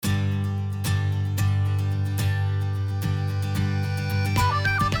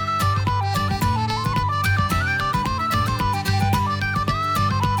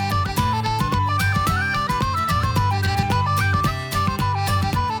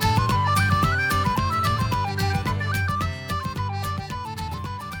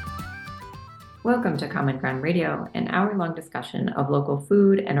Welcome to Common Ground Radio, an hour-long discussion of local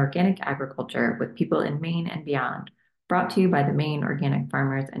food and organic agriculture with people in Maine and beyond, brought to you by the Maine Organic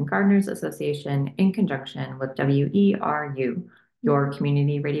Farmers and Gardeners Association in conjunction with WERU, your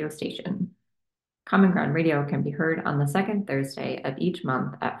community radio station. Common Ground Radio can be heard on the second Thursday of each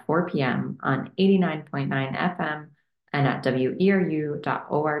month at 4 p.m. on 89.9 FM and at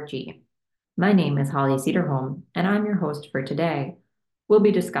weru.org. My name is Holly Cederholm, and I'm your host for today. We'll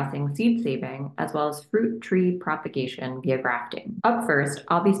be discussing seed saving as well as fruit tree propagation via grafting. Up first,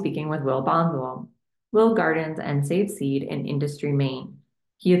 I'll be speaking with Will Bonzel. Will gardens and saves seed in Industry, Maine.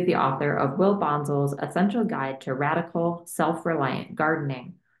 He is the author of Will Bonzel's Essential Guide to Radical, Self-Reliant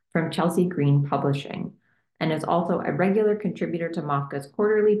Gardening from Chelsea Green Publishing, and is also a regular contributor to MOFGA's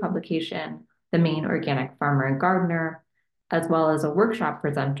quarterly publication, The Maine Organic Farmer and Gardener, as well as a workshop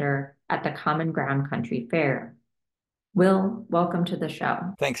presenter at the Common Ground Country Fair. Will, welcome to the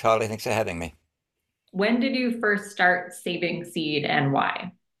show. Thanks, Holly. Thanks for having me. When did you first start saving seed and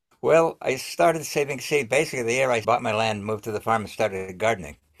why? Well, I started saving seed basically the year I bought my land, moved to the farm, and started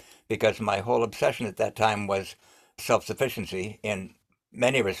gardening because my whole obsession at that time was self-sufficiency in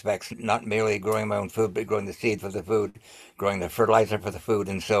many respects, not merely growing my own food, but growing the seed for the food, growing the fertilizer for the food,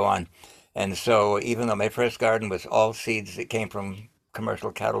 and so on. And so even though my first garden was all seeds that came from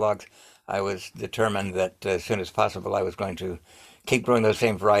commercial catalogs, I was determined that as soon as possible I was going to keep growing those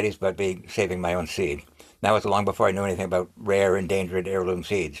same varieties but be saving my own seed. That was long before I knew anything about rare, endangered heirloom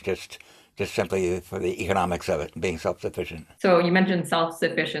seeds, just simply for the economics of it, being self-sufficient. So you mentioned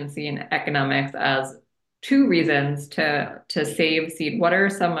self-sufficiency and economics as two reasons to save seed. What are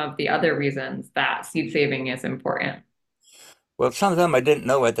some of the other reasons that seed saving is important? Well, some of them I didn't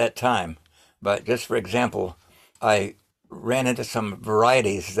know at that time, but just for example, I ran into some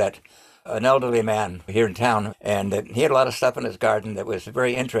varieties that an elderly man here in town, and he had a lot of stuff in his garden that was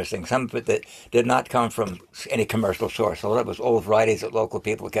very interesting. Some of it that did not come from any commercial source. A lot of it was old varieties that local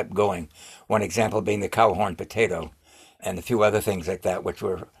people kept going. One example being the cowhorn potato, and a few other things like that, which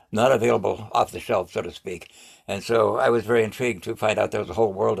were not available off the shelf, so to speak. And so I was very intrigued to find out there was a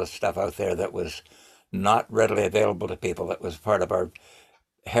whole world of stuff out there that was not readily available to people, that was part of our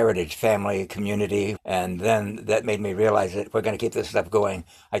heritage, family, community. And then that made me realize that if we're going to keep this stuff going,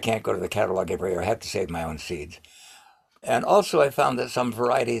 I can't go to the catalog every year. I have to save my own seeds. And also I found that some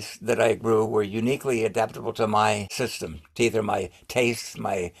varieties that I grew were uniquely adaptable to my system, to either my taste,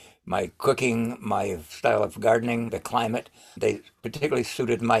 my cooking, my style of gardening, the climate. They particularly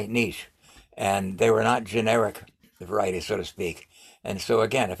suited my niche. And they were not generic varieties, so to speak. And so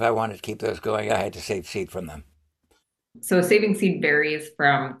again, if I wanted to keep those going, I had to save seed from them. So saving seed varies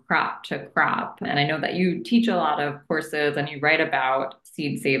from crop to crop. And I know that you teach a lot of courses and you write about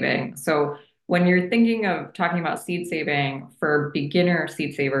seed saving. So when you're thinking of talking about seed saving for beginner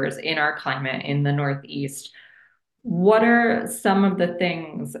seed savers in our climate in the Northeast, what are some of the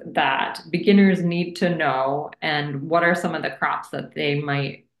things that beginners need to know, and what are some of the crops that they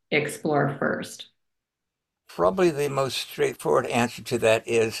might explore first? Probably the most straightforward answer to that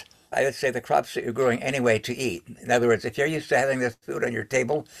is I would say the crops that you're growing anyway to eat. In other words, if you're used to having this food on your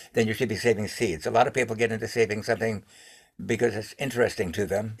table, then you should be saving seeds. A lot of people get into saving something because it's interesting to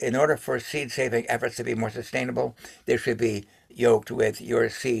them. In order for seed saving efforts to be more sustainable, they should be yoked with your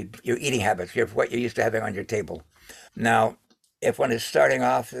seed, your eating habits, what you're used to having on your table. Now, if one is starting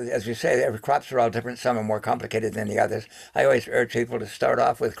off, as you say, every crops are all different. Some are more complicated than the others. I always urge people to start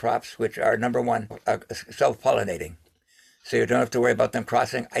off with crops which are, number one, self-pollinating. So you don't have to worry about them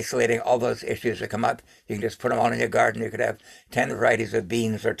crossing, isolating all those issues that come up. You can just put them all in your garden. You could have 10 varieties of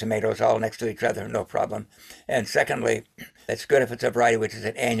beans or tomatoes all next to each other, no problem. And secondly, it's good if it's a variety which is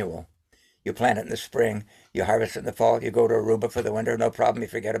an annual. You plant it in the spring, you harvest it in the fall, you go to Aruba for the winter, no problem, you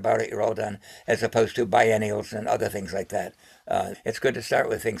forget about it, you're all done, as opposed to biennials and other things like that. It's good to start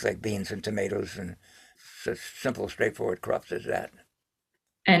with things like beans and tomatoes and such simple, straightforward crops as that.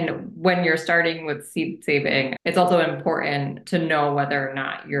 And when you're starting with seed saving, it's also important to know whether or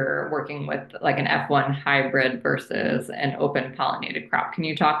not you're working with like an F1 hybrid versus an open pollinated crop. Can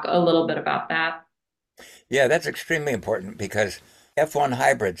you talk a little bit about that? Yeah, that's extremely important because F1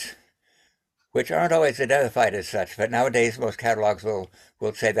 hybrids, which aren't always identified as such, but nowadays most catalogs will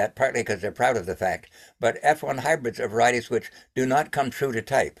say that partly because they're proud of the fact. But F1 hybrids are varieties which do not come true to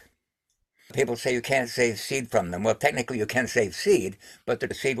type. People say you can't save seed from them. Well, technically you can save seed, but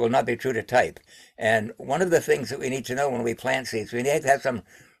the seed will not be true to type. And one of the things that we need to know when we plant seeds, we need to have some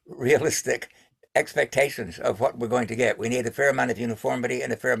realistic expectations of what we're going to get. We need a fair amount of uniformity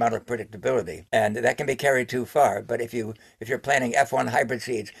and a fair amount of predictability. And that can be carried too far. But if you're planting F1 hybrid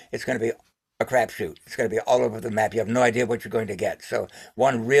seeds, it's going to be a crapshoot. It's going to be all over the map. You have no idea what you're going to get. So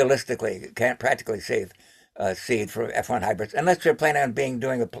one realistically can't practically save seed for F1 hybrids unless you're planning on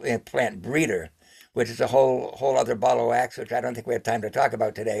doing a plant breeder, which is a whole other ball of wax, which I don't think we have time to talk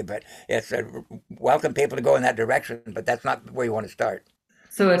about today. But it's welcome people to go in that direction, but that's not where you want to start.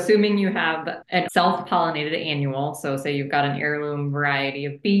 So, assuming you have a self-pollinated annual, so say you've got an heirloom variety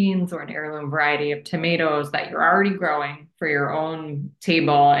of beans or an heirloom variety of tomatoes that you're already growing for your own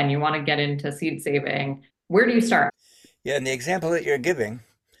table and you want to get into seed saving, where do you start? Yeah, and the example that you're giving,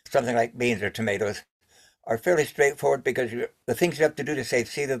 something like beans or tomatoes, are fairly straightforward because the things you have to do to save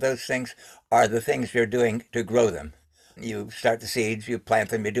seed of those things are the things you're doing to grow them. You start the seeds, you plant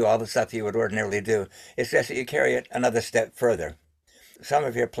them, you do all the stuff you would ordinarily do. It's just that you carry it another step further. Some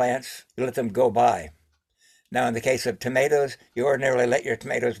of your plants, you let them go by. Now, in the case of tomatoes, you ordinarily let your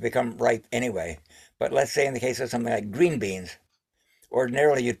tomatoes become ripe anyway. But let's say in the case of something like green beans,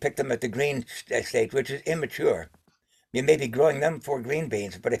 ordinarily you'd pick them at the green stage, which is immature. You may be growing them for green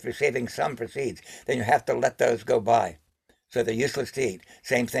beans, but if you're saving some for seeds, then you have to let those go by. So they're useless to eat.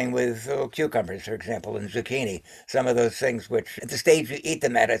 Same thing with cucumbers, for example, and zucchini. Some of those things which, at the stage you eat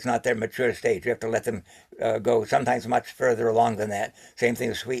them at, it's not their mature stage. You have to let them go sometimes much further along than that. Same thing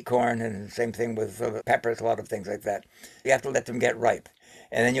with sweet corn, and same thing with peppers, a lot of things like that. You have to let them get ripe.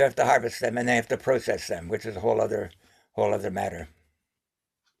 And then you have to harvest them, and then you have to process them, which is a whole other matter.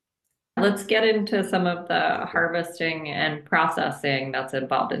 Let's get into some of the harvesting and processing that's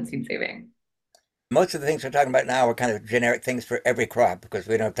involved in seed saving. Most of the things we're talking about now are kind of generic things for every crop because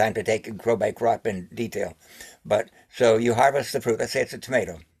we don't have time to take it crop by crop in detail. But so you harvest the fruit. Let's say it's a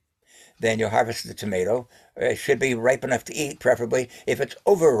tomato. Then you harvest the tomato. It should be ripe enough to eat, preferably. If it's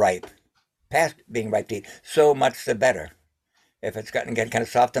overripe, past being ripe to eat, so much the better. If it's getting kind of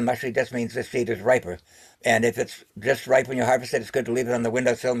soft and mushy, it just means the seed is riper. And if it's just ripe when you harvest it, it's good to leave it on the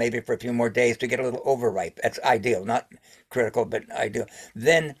windowsill maybe for a few more days to get a little overripe. That's ideal, not critical, but ideal.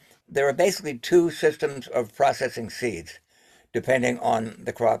 Then there are basically two systems of processing seeds, depending on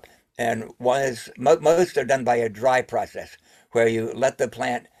the crop. And one is, most are done by a dry process, where you let the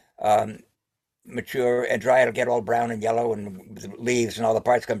plant mature and dry. It'll get all brown and yellow, and the leaves and all the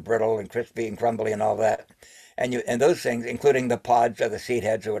parts come brittle and crispy and crumbly and all that. And those things, including the pods or the seed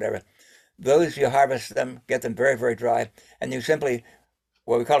heads or whatever, those you harvest them, get them very, very dry, and you simply,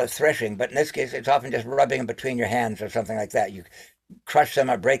 well, we call it threshing, but in this case, it's often just rubbing them between your hands or something like that. You crush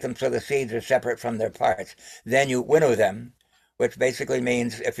them or break them so the seeds are separate from their parts. Then you winnow them, which basically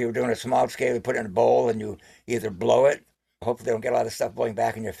means if you were doing a small scale, you put it in a bowl and you either blow it, hopefully they don't get a lot of stuff blowing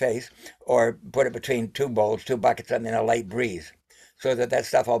back in your face, or put it between two bowls, two buckets, and in a light breeze, so that that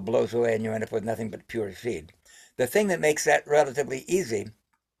stuff all blows away and you end up with nothing but pure seed. The thing that makes that relatively easy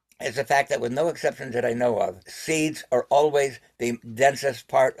is the fact that, with no exceptions that I know of, seeds are always the densest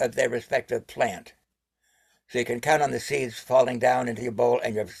part of their respective plant. So you can count on the seeds falling down into your bowl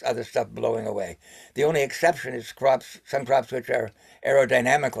and your other stuff blowing away. The only exception is some crops which are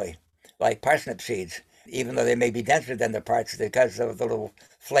aerodynamically, like parsnip seeds. Even though they may be denser than the parts, because of the little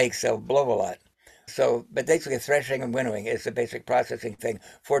flakes, they'll blow a lot. So, but basically threshing and winnowing is the basic processing thing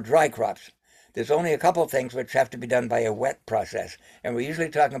for dry crops. There's only a couple of things which have to be done by a wet process, and we're usually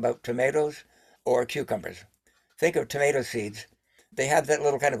talking about tomatoes or cucumbers. Think of tomato seeds. They have that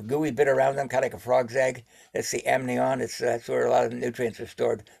little kind of gooey bit around them, kind of like a frog's egg. It's the amnion. That's where a lot of the nutrients are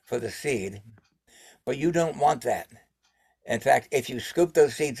stored for the seed. But you don't want that. In fact, if you scoop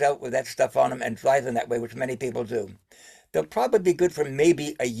those seeds out with that stuff on them and dry them that way, which many people do, they'll probably be good for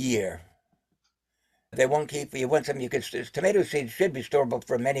maybe a year. They won't keep, you want some, you could, tomato seeds should be storable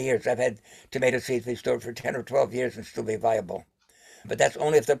for many years. I've had tomato seeds be stored for 10 or 12 years and still be viable. But that's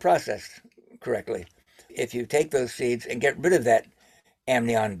only if they're processed correctly. If you take those seeds and get rid of that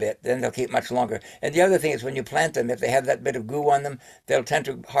amnion bit, then they'll keep much longer. And the other thing is, when you plant them, if they have that bit of goo on them, they'll tend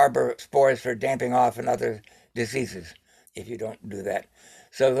to harbor spores for damping off and other diseases if you don't do that.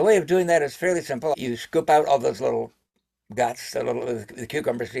 So the way of doing that is fairly simple. You scoop out all those little guts, the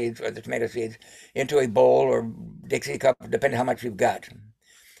cucumber seeds or the tomato seeds, into a bowl or Dixie cup, depending how much you've got,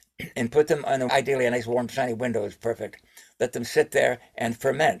 and put them on, ideally a nice warm sunny window is perfect. Let them sit there and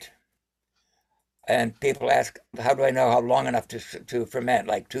ferment. And people ask, how do I know how long enough to ferment?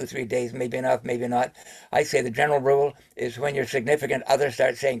 Like 2, 3 days, maybe enough, maybe not. I say the general rule is when your significant other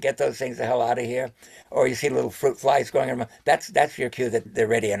starts saying, get those things the hell out of here, or you see little fruit flies going around, that's your cue that they're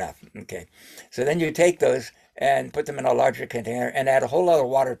ready enough. Okay. So then you take those and put them in a larger container and add a whole lot of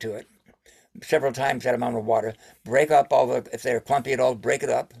water to it, several times that amount of water. Break up if they're clumpy at all, break it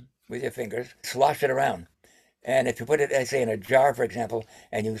up with your fingers, slosh it around. And if you put it, say, in a jar, for example,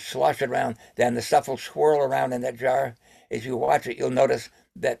 and you slosh it around, then the stuff will swirl around in that jar, as you watch it, you'll notice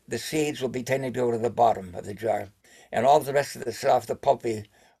that the seeds will be tending to go to the bottom of the jar, and all the rest of the stuff, the pulpy,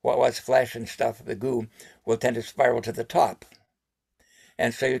 what was flesh and stuff, the goo, will tend to spiral to the top.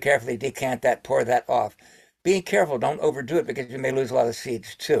 And so you carefully decant that, pour that off. Being careful, don't overdo it because you may lose a lot of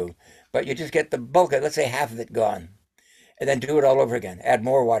seeds too. But you just get the bulk of it, let's say half of it gone, and then do it all over again. Add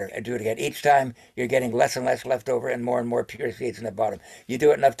more water and do it again. Each time you're getting less and less left over and more pure seeds in the bottom. You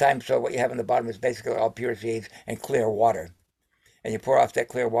do it enough times so what you have in the bottom is basically all pure seeds and clear water. And you pour off that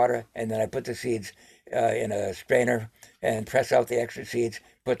clear water, and then I put the seeds in a strainer and press out the extra seeds,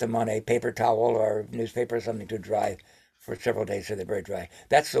 put them on a paper towel or newspaper or something to dry for several days so they're very dry.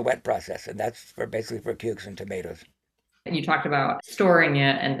 That's the wet process, and that's for basically for cucumbers and tomatoes. You talked about storing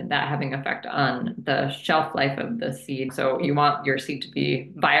it and that having effect on the shelf life of the seed. So you want your seed to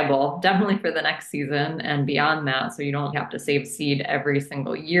be viable definitely for the next season and beyond that. So you don't have to save seed every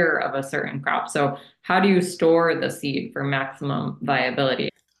single year of a certain crop. So how do you store the seed for maximum viability?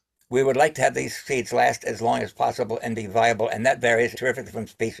 We would like to have these seeds last as long as possible and be viable, and that varies terrifically from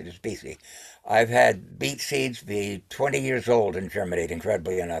species to species. I've had beet seeds be 20 years old and germinate,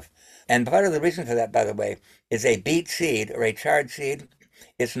 incredibly enough. And part of the reason for that, by the way, is a beet seed or a chard seed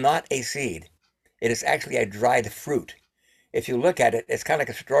is not a seed. It is actually a dried fruit. If you look at it, it's kind of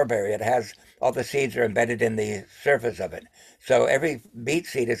like a strawberry. It has all the seeds are embedded in the surface of it. So every beet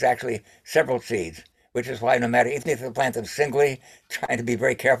seed is actually several seeds, which is why no matter, even if you plant them singly, trying to be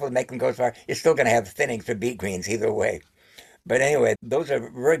very careful to make them go as far, you're still going to have thinnings or beet greens either way. But anyway, those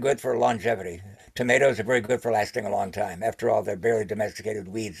are very good for longevity. Tomatoes are very good for lasting a long time. After all, they're barely domesticated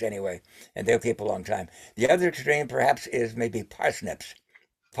weeds anyway, and they'll keep a long time. The other extreme, perhaps, is maybe parsnips.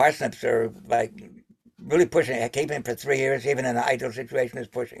 Parsnips are like really pushing it. Keeping it for 3 years, even in an ideal situation, is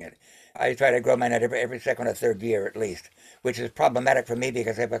pushing it. I try to grow mine at every second or third year at least, which is problematic for me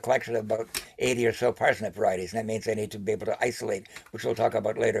because I have a collection of about 80 or so parsnip varieties, and that means I need to be able to isolate, which we'll talk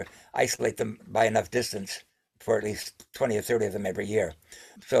about later, isolate them by enough distance for at least 20 or 30 of them every year.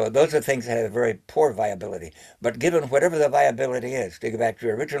 So those are things that have very poor viability. But given whatever the viability is, to go back to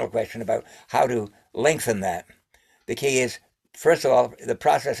your original question about how to lengthen that, the key is, first of all, the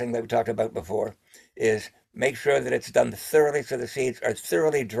processing that we talked about before is make sure that it's done thoroughly so the seeds are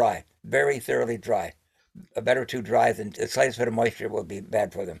thoroughly dry, very thoroughly dry. A better too dry than the slightest bit of moisture will be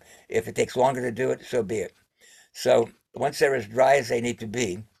bad for them. If it takes longer to do it, so be it. So once they're as dry as they need to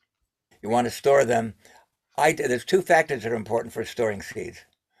be, you want to store them. There's two factors that are important for storing seeds.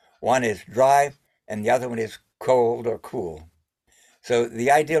 One is dry, and the other one is cold or cool. So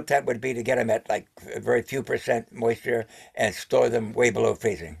the ideal temp would be to get them at like a very few percent moisture and store them way below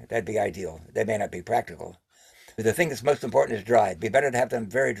freezing. That'd be ideal. That may not be practical. But the thing that's most important is dry. It'd be better to have them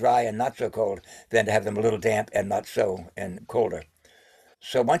very dry and not so cold than to have them a little damp and not so and colder.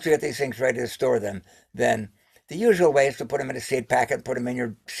 So once you get these things ready to store them, then the usual way is to put them in a seed packet, put them in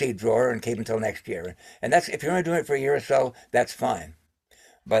your seed drawer, and keep them until next year. And that's if you're only doing it for a year or so, that's fine.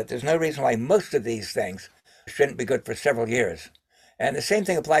 But there's no reason why most of these things shouldn't be good for several years. And the same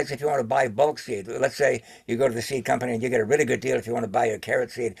thing applies if you want to buy bulk seed. Let's say you go to the seed company and you get a really good deal if you want to buy your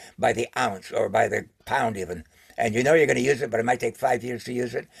carrot seed by the ounce or by the pound even. And you know you're going to use it, but it might take 5 years to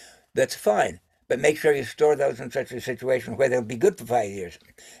use it. That's fine. But make sure you store those in such a situation where they'll be good for 5 years.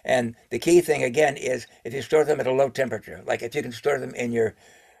 And the key thing, again, is if you store them at a low temperature, like if you can store them in your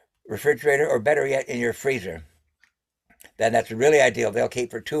refrigerator or better yet, in your freezer, then that's really ideal. They'll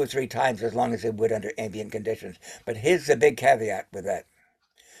keep for 2 or 3 times as long as they would under ambient conditions. But here's the big caveat with that.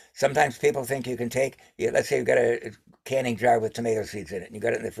 Sometimes people think you can take, let's say you've got a canning jar with tomato seeds in it, and you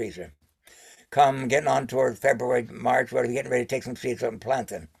got it in the freezer. Come getting on toward February, March, whatever, you're getting ready to take some seeds out and plant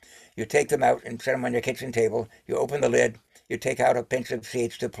them. You take them out and set them on your kitchen table. You open the lid. You take out a pinch of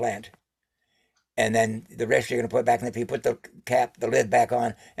seeds to plant. And then the rest you're going to put back in the, you put the cap, the lid back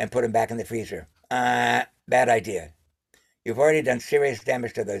on and put them back in the freezer. Bad idea. You've already done serious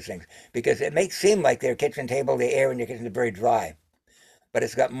damage to those things because it may seem like their kitchen table, the air in your kitchen is very dry, but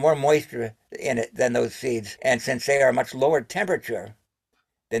it's got more moisture in it than those seeds. And since they are much lower temperature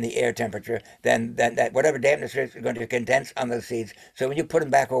than the air temperature, then that whatever dampness is going to condense on those seeds. So when you put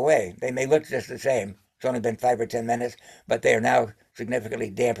them back away, they may look just the same. It's only been 5 or 10 minutes, but they are now significantly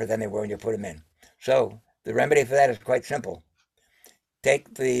damper than they were when you put them in. So the remedy for that is quite simple.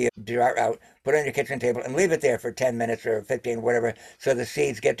 Take the jar out, put it on your kitchen table, and leave it there for 10 minutes or 15, whatever, so the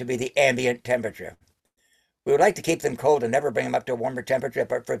seeds get to be the ambient temperature. We would like to keep them cold and never bring them up to a warmer temperature,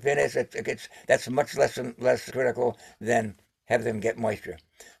 but for finish, that's much less critical than have them get moisture.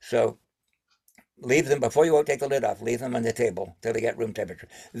 So leave them, before you take the lid off, leave them on the table till they get room temperature.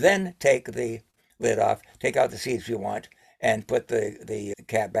 Then take the lid off, take out the seeds you want, and put the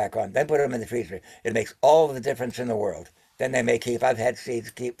cap back on. Then put them in the freezer. It makes all the difference in the world. then they may keep. I've had seeds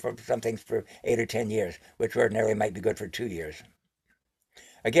keep from some things for 8 or 10 years, which ordinarily might be good for 2 years.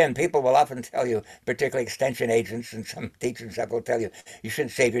 Again, people will often tell you, particularly extension agents and some teachers and stuff will tell you, you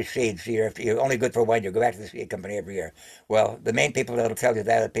shouldn't save your seeds. You're only good for 1 year. Go back to the seed company every year. Well, the main people that'll tell you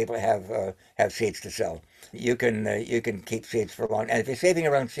that are people have seeds to sell. You can keep seeds for long, and if you're saving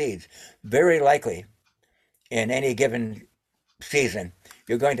your own seeds, very likely in any given season,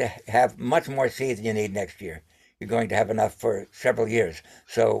 you're going to have much more seeds than you need next year. You're going to have enough for several years.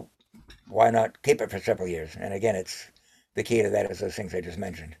 So why not keep it for several years? And again, it's the key to that is those things I just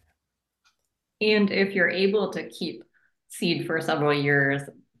mentioned. And if you're able to keep seed for several years,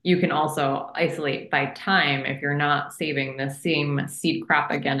 you can also isolate by time if you're not saving the same seed crop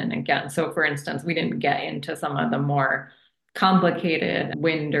again and again. So, for instance, we didn't get into some of the more complicated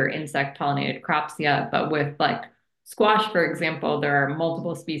wind or insect pollinated crops yet, but with like squash, for example, there are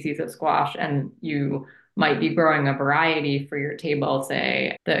multiple species of squash, and you might be growing a variety for your table,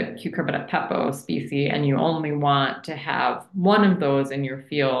 say the Cucurbita pepo species, and you only want to have one of those in your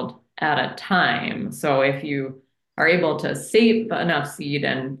field at a time. So if you are able to save enough seed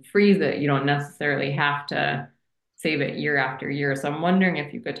and freeze it, you don't necessarily have to save it year after year. So I'm wondering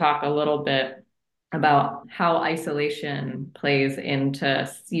if you could talk a little bit about how isolation plays into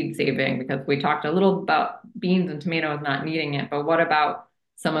seed saving, because we talked a little about beans and tomatoes not needing it, but what about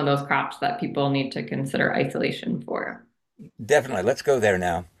some of those crops that people need to consider isolation for? Definitely. Let's go there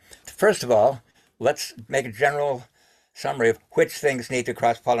now. First of all, let's make a general summary of which things need to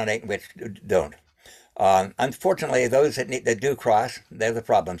cross pollinate and which don't. Unfortunately, those that do cross, they're the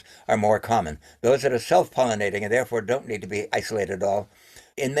problems, are more common. Those that are self-pollinating and therefore don't need to be isolated at all.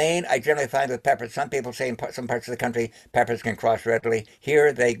 In Maine, I generally find with peppers, some people say in some parts of the country, peppers can cross readily.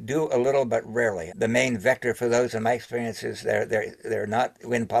 Here, they do a little, but rarely. The main vector for those, in my experience, is they're not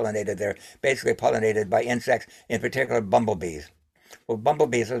wind pollinated. They're basically pollinated by insects, in particular bumblebees. Well,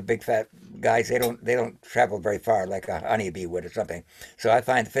 bumblebees, those big fat guys, they don't travel very far like a honeybee would or something. So I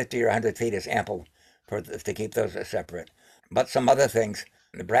find 50 or 100 feet is ample to keep those separate. But some other things,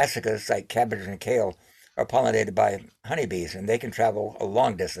 the brassicas like cabbage and kale, are pollinated by honeybees, and they can travel a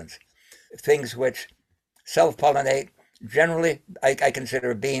long distance. Things which self-pollinate, generally, I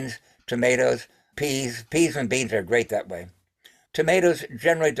consider beans, tomatoes, peas. Peas and beans are great that way. Tomatoes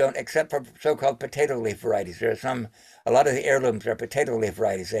generally don't, except for so-called potato leaf varieties. There are a lot of the heirlooms are potato leaf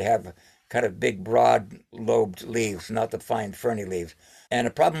varieties. They have kind of big, broad-lobed leaves, not the fine, ferny leaves. And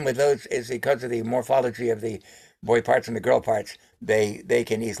the problem with those is because of the morphology of the boy parts and the girl parts, they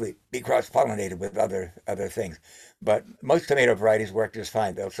can easily be cross-pollinated with other things. But most tomato varieties work just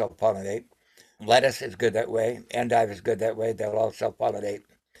fine. They'll self-pollinate. Lettuce is good that way. Endive is good that way. They'll all self-pollinate.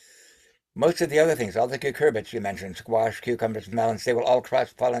 Most of the other things, all the cucurbits you mentioned, squash, cucumbers, melons, they will all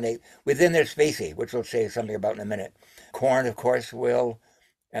cross-pollinate within their species, which we'll say something about in a minute. Corn, of course, will,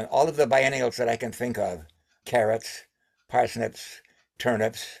 and all of the biennials that I can think of, carrots, parsnips,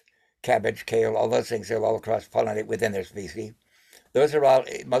 turnips, cabbage, kale, all those things, they'll all cross-pollinate within their species. Those are all,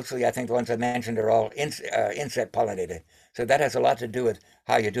 mostly, I think the ones I mentioned are all insect pollinated. So that has a lot to do with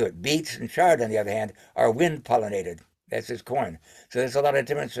how you do it. Beets and chard, on the other hand, are wind pollinated. That's just corn. So there's a lot of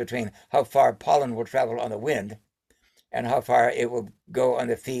difference between how far pollen will travel on the wind and how far it will go on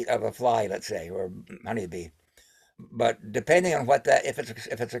the feet of a fly, let's say, or honeybee. But depending on what that, if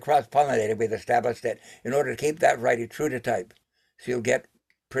it's a cross-pollinated, we've established that in order to keep that variety true to type, so you'll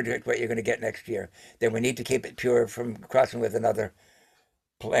predict what you're going to get next year, then we need to keep it pure from crossing with another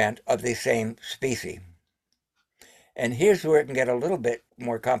plant of the same species. And here's where it can get a little bit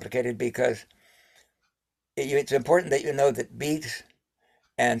more complicated because it's important that you know that beets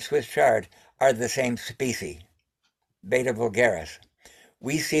and Swiss chard are the same species, Beta vulgaris.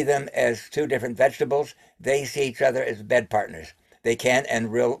 We see them as two different vegetables. They see each other as bed partners. They can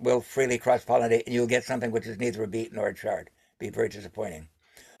and will freely cross-pollinate, and you'll get something which is neither a beet nor a chard. Be very disappointing.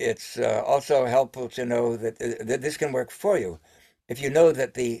 It's also helpful to know that this can work for you. If you know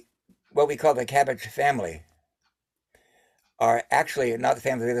that what we call the cabbage family are actually not the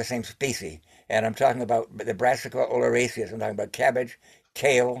family, they're the same species. And I'm talking about the Brassica oleracea. I'm talking about cabbage,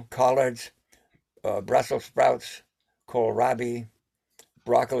 kale, collards, Brussels sprouts, kohlrabi,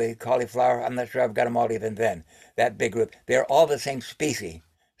 broccoli, cauliflower. I'm not sure I've got them all even then. That big group. They're all the same species.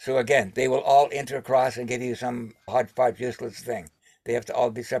 So again, they will all intercross and give you some hodgepodge useless thing. They have to all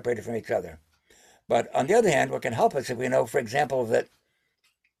be separated from each other. But on the other hand, what can help us if we know, for example, that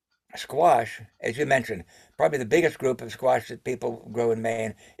squash, as you mentioned, probably the biggest group of squash that people grow in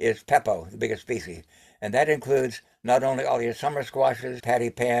Maine is pepo, the biggest species. And that includes not only all your summer squashes,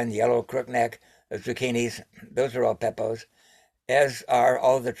 patty pan, yellow crookneck, zucchinis, those are all pepos, as are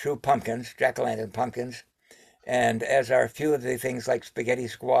all the true pumpkins, jack-o'-lantern pumpkins, and as are a few of the things like spaghetti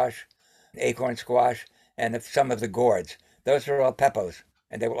squash, acorn squash, and some of the gourds. Those are all peppos,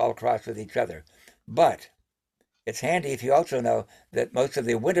 and they will all cross with each other. But it's handy if you also know that most of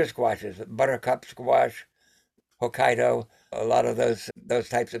the winter squashes, buttercup squash, Hokkaido, a lot of those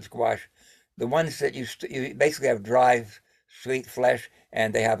types of squash, the ones that you basically have dry, sweet flesh,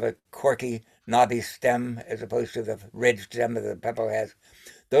 and they have a corky, knobby stem as opposed to the ridged stem that the pepper has.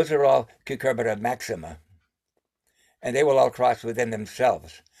 Those are all Cucurbita maxima, and they will all cross within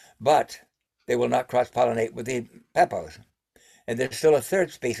themselves, but they will not cross-pollinate with the peppos. And there's still a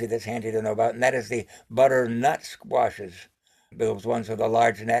third species that's handy to know about, and that is the butternut squashes. Those ones with a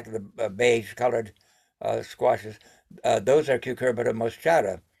large neck, the beige-colored squashes. Those are Cucurbita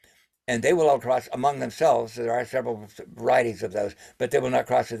moschata, and they will all cross among themselves. There are several varieties of those, but they will not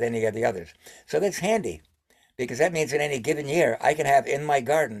cross with any of the others. So that's handy because that means in any given year, I can have in my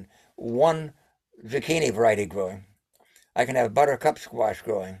garden one zucchini variety growing. I can have buttercup squash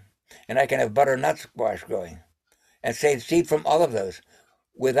growing, and I can have butternut squash growing, and save seed from all of those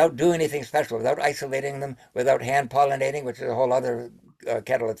without doing anything special, without isolating them, without hand pollinating, which is a whole other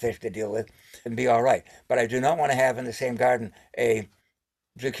kettle of fish to deal with, and be all right. But I do not want to have in the same garden a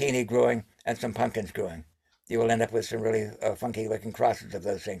zucchini growing and some pumpkins growing. You will end up with some really funky looking crosses of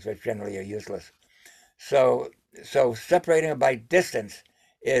those things, which generally are useless. So, so separating them by distance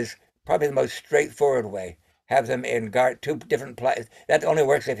is probably the most straightforward way. Have them in two different plots. That only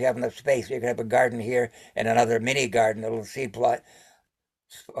works if you have enough space. You can have a garden here and another mini garden, a little seed plot,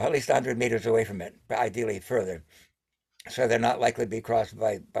 at least 100 meters away from it, ideally further. So they're not likely to be crossed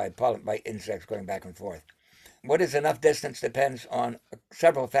by insects going back and forth. What is enough distance depends on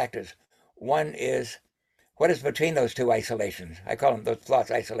several factors. One is what is between those two isolations. I call them those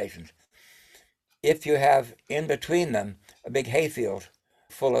plots isolations. If you have in between them a big hayfield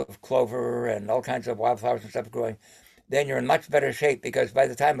full of clover and all kinds of wildflowers and stuff growing, then you're in much better shape because by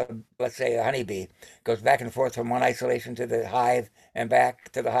the time, let's say, a honeybee goes back and forth from one isolation to the hive and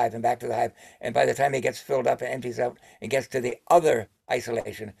back to the hive and back to the hive, and by the time he gets filled up and empties out and gets to the other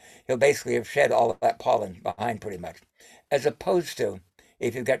isolation, he'll basically have shed all of that pollen behind pretty much. As opposed to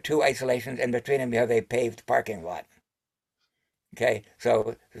if you've got two isolations and between them you have a paved parking lot. Okay,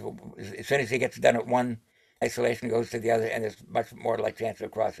 so as soon as he gets done at one isolation, goes to the other, and there's much more like chance of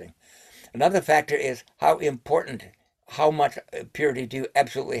crossing. Another factor is how important, how much purity do you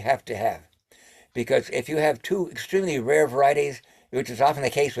absolutely have to have? Because if you have two extremely rare varieties, which is often the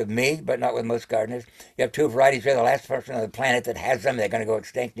case with me, but not with most gardeners, you have two varieties, you're the last person on the planet that has them, they're going to go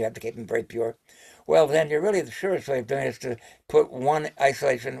extinct, and you have to keep them very pure. Well, then you're really the surest way of doing it is to put one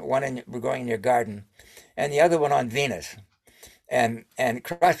isolation, one growing in your garden, and the other one on Venus and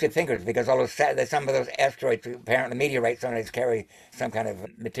cross your fingers because all those some of those asteroids, apparently meteorites, sometimes carry some kind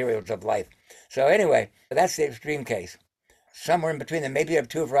of materials of life. So anyway, that's the extreme case. Somewhere in between them, maybe you have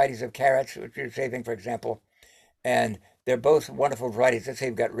two varieties of carrots, which you're saving, for example, and they're both wonderful varieties. Let's say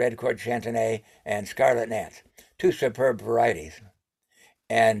you've got red cord chantenay and scarlet gnats, two superb varieties,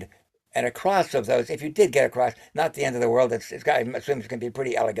 and and a cross of those, if you did get a cross, not the end of the world. It's got, I assume it's going to be a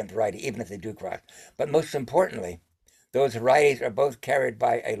pretty elegant variety, even if they do cross. But most importantly, those varieties are both carried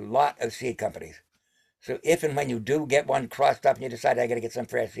by a lot of seed companies. So if and when you do get one crossed up and you decide I got to get some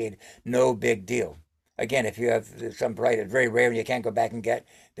fresh seed, no big deal. Again, if you have some variety that's very rare and you can't go back and get,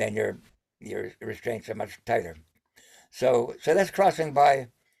 then your restraints are much tighter. So that's crossing by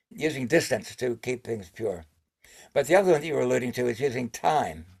using distance to keep things pure. But the other one that you were alluding to is using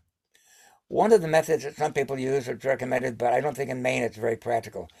time. One of the methods that some people use, or it's recommended, but I don't think in Maine it's very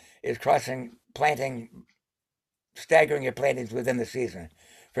practical, is planting, staggering your plantings within the season.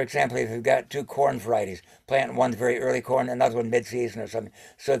 For example, if you've got two corn varieties, plant one very early corn, another one mid-season or something,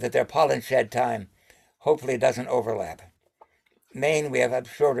 so that their pollen shed time hopefully doesn't overlap. Maine, we have a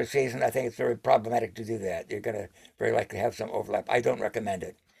shorter season. I think it's very problematic to do that. You're going to very likely have some overlap. I don't recommend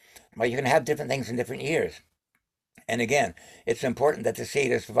it. Well, you can have different things in different years. And again, it's important that the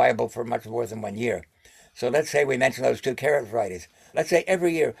seed is viable for much more than 1 year. So let's say we mentioned those two carrot varieties. Let's say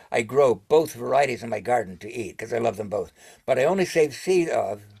every year I grow both varieties in my garden to eat because I love them both. But I only save seed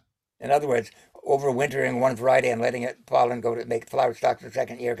of, in other words, overwintering one variety and letting it pollen go to make flower stalks the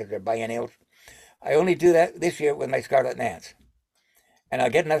second year because they're biennials. I only do that this year with my scarlet gnats. And I'll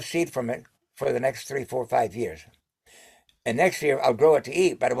get enough seed from it for the next 3, 4, 5 years. And next year I'll grow it to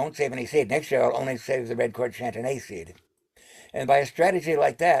eat, but I won't save any seed. Next year I'll only save the red cord chantenay seed. And by a strategy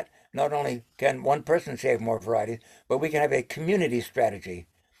like that, not only can one person save more varieties, but we can have a community strategy.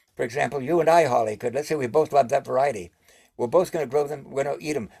 For example, you and I, Holly, could, let's say we both love that variety. We're both going to grow them, we're going to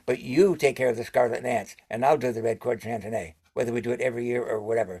eat them, but you take care of the scarlet gnats, and I'll do the red cord chantenay, whether we do it every year or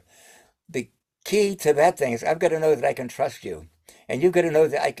whatever. Key to that thing is I've got to know that I can trust you. And you've got to know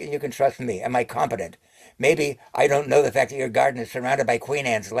that you can trust me. Am I competent? Maybe I don't know the fact that your garden is surrounded by Queen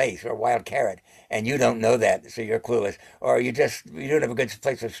Anne's lace or wild carrot, and you don't know that, so you're clueless. Or you don't have a good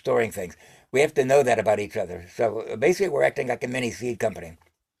place of storing things. We have to know that about each other. So basically, we're acting like a mini seed company.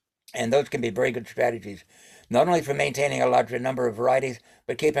 And those can be very good strategies, not only for maintaining a larger number of varieties,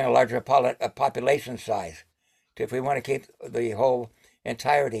 but keeping a larger population size. If we want to keep the whole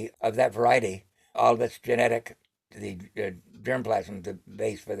entirety of that variety, all of its genetic, the germplasm, the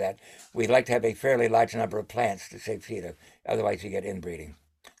base for that, we'd like to have a fairly large number of plants to save seed. Otherwise, you get inbreeding.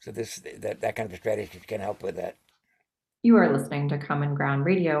 So that kind of a strategy can help with that. You are listening to Common Ground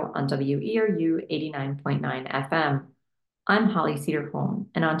Radio on WERU 89.9 FM. I'm Holly Cedarholm,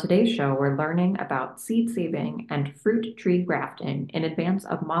 and on today's show, we're learning about seed saving and fruit tree grafting in advance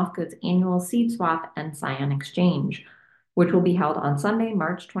of Mothgood's annual Seed Swap and Scion Exchange, which will be held on Sunday,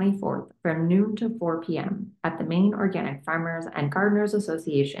 March 24th from noon to 4 p.m. at the Maine Organic Farmers and Gardeners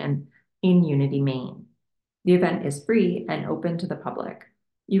Association in Unity, Maine. The event is free and open to the public.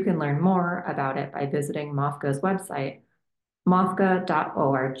 You can learn more about it by visiting MOFGA's website,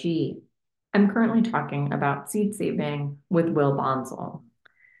 mofga.org. I'm currently talking about seed saving with Will Bonsall.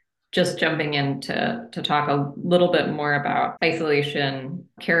 Just jumping in to talk a little bit more about isolation,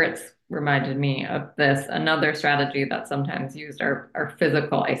 carrots reminded me of this. Another strategy that's sometimes used are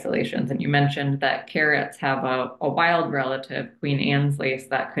physical isolations. And you mentioned that carrots have a wild relative, Queen Anne's lace,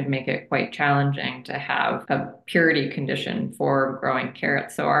 that could make it quite challenging to have a purity condition for growing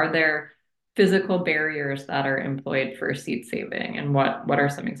carrots. So are there physical barriers that are employed for seed saving? And what are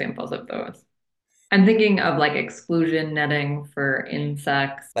some examples of those? I'm thinking of like exclusion netting for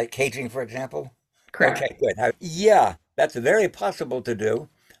insects. Like caging, for example. Correct. Okay, good. Yeah, that's very possible to do.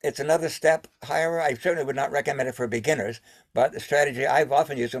 It's another step higher. I certainly would not recommend it for beginners, but the strategy I've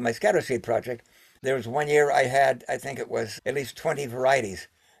often used in my scatter seed project, there was one year I had, I think it was at least 20 varieties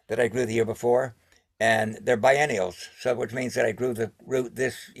that I grew the year before, and they're biennials, so which means that I grew the root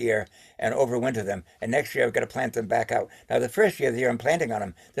this year and overwinter them, and next year I've got to plant them back out. Now, the first year, the year I'm planting on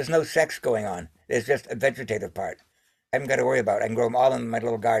them, there's no sex going on. There's just a vegetative part. I haven't got to worry about it. I can grow them all in my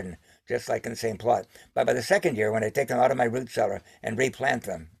little garden, just like in the same plot. But by the second year, when I take them out of my root cellar and replant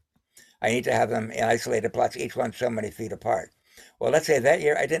them, I need to have them in isolated plots, each one so many feet apart. Well, let's say that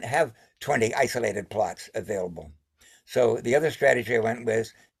year I didn't have 20 isolated plots available. So the other strategy I went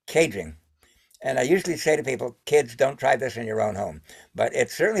with caging. And I usually say to people, kids, don't try this in your own home. But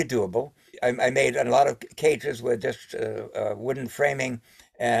it's certainly doable. I made a lot of cages with just wooden framing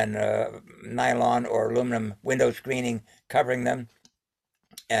and nylon or aluminum window screening covering them.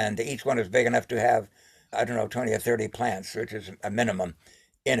 And each one is big enough to have, I don't know, 20 or 30 plants, which is a minimum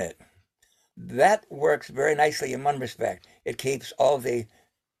in it. That works very nicely in one respect. It keeps all the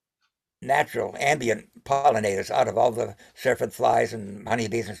natural ambient pollinators out of all the syrphid flies and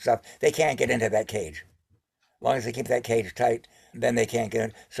honeybees and stuff. They can't get into that cage. As long as they keep that cage tight, then they can't get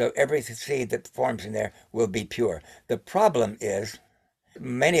in. So every seed that forms in there will be pure. The problem is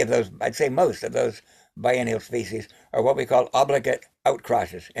many of those, I'd say most of those biennial species are what we call obligate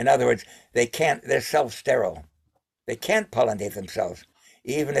outcrosses. In other words, they're self-sterile. They can't pollinate themselves,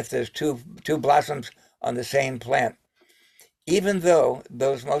 even if there's two blossoms on the same plant. Even though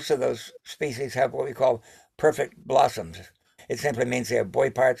most of those species have what we call perfect blossoms. It simply means they have boy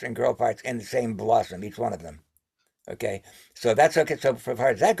parts and girl parts in the same blossom, each one of them. Okay, so that's okay. So for far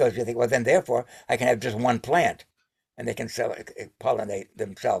as that goes, you think, well, then therefore I can have just one plant and they can pollinate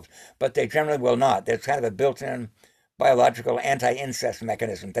themselves. But they generally will not. There's kind of a built-in biological anti-incest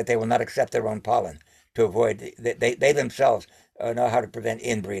mechanism that they will not accept their own pollen to avoid, they themselves know how to prevent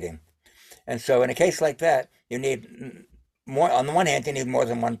inbreeding. And so in a case like that, you need more, on the one hand, you need more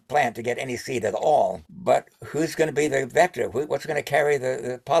than one plant to get any seed at all. But who's going to be the vector? What's going to carry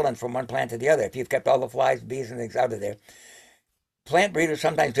the pollen from one plant to the other? If you've kept all the flies, bees, and things out of there, plant breeders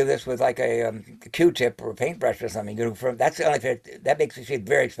sometimes do this with like a Q-tip or a paintbrush or something. That's the only that makes the seed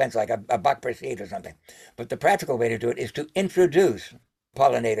very expensive, like a buck per seed or something. But the practical way to do it is to introduce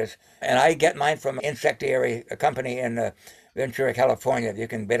pollinators, and I get mine from an insectary company in Ventura, California. You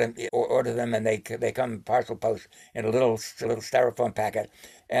can order them, and they come parcel post in a little styrofoam packet,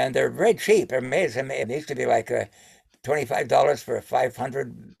 and they're very cheap. They're amazing. It used to be like $25 for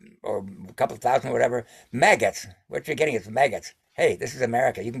 500 or a couple thousand, whatever. Maggots. What you're getting is maggots. Hey, this is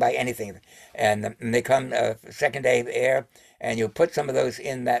America. You can buy anything, and they come second day air, and you put some of those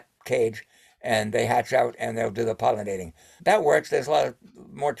in that cage, and they hatch out, and they'll do the pollinating. That works. There's a lot of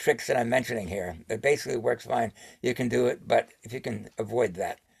more tricks that I'm mentioning here. It basically works fine. You can do it, but if you can avoid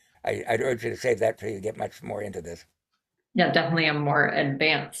that, I'd urge you to save that till you get much more into this. Yeah, definitely a more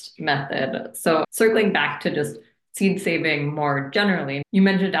advanced method. So, circling back to just seed saving more generally, you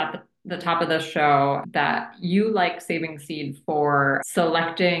mentioned at the top of the show that you like saving seed for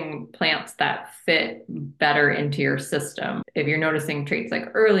selecting plants that fit better into your system. If you're noticing traits like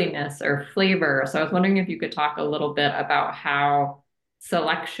earliness or flavor. So, I was wondering if you could talk a little bit about how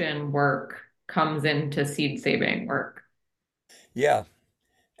selection work comes into seed saving work. Yeah,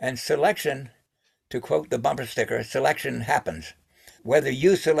 and selection, to quote the bumper sticker, selection happens. Whether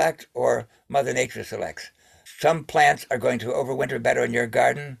you select or Mother Nature selects. Some plants are going to overwinter better in your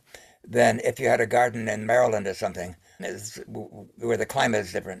garden than if you had a garden in Maryland or something, where the climate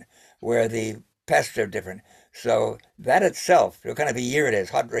is different, where the pests are different. So that itself, what kind of a year it is,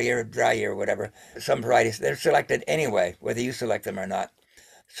 hot year, dry year, whatever, some varieties, they're selected anyway, whether you select them or not.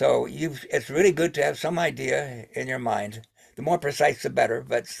 So it's really good to have some idea in your mind. The more precise, the better,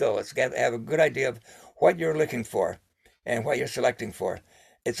 but still, it's got to have a good idea of what you're looking for and what you're selecting for.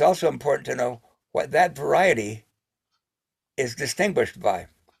 It's also important to know what that variety is distinguished by.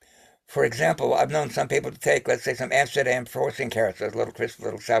 For example, I've known some people to take, let's say, some Amsterdam forcing carrots, those little crisp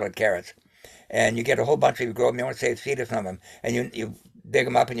little salad carrots, and you get a whole bunch of you grow them, you want to save seed of some of them, and you dig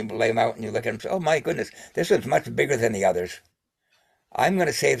them up and you lay them out and you look at them and say, oh my goodness, this one's much bigger than the others. I'm going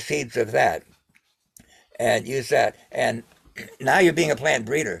to save seeds of that and use that. And now you're being a plant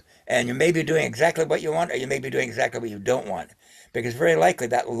breeder, and you may be doing exactly what you want, or you may be doing exactly what you don't want, because very likely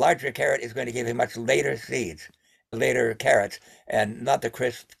that larger carrot is going to give you much later seeds, later carrots, and not the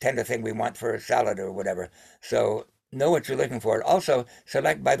crisp, tender thing we want for a salad or whatever. So know what you're looking for. Also,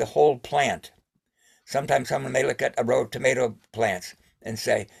 select by the whole plant. Sometimes someone may look at a row of tomato plants and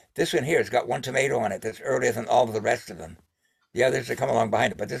say, this one here has got one tomato on it that's earlier than all of the rest of them. The others that come along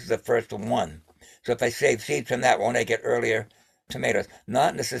behind it, but this is the first one. So if I save seeds from that, won't I get earlier tomatoes?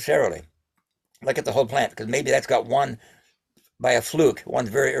 Not necessarily. Look at the whole plant, because maybe that's got one by a fluke, one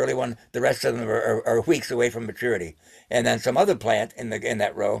very early one. The rest of them are weeks away from maturity, and then some other plant in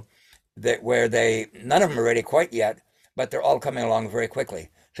that row that where they none of them are ready quite yet, but they're all coming along very quickly.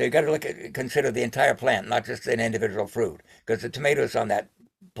 So you got to consider the entire plant, not just an individual fruit, because the tomatoes on that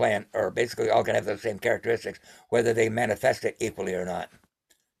plant are basically all going to have those same characteristics, whether they manifest it equally or not.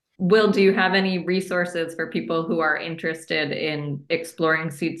 Will, do you have any resources for people who are interested in exploring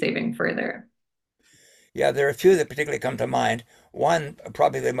seed saving further? Yeah, there are a few that particularly come to mind. One,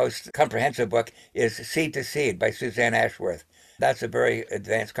 probably the most comprehensive book, is Seed to Seed by Suzanne Ashworth. That's a very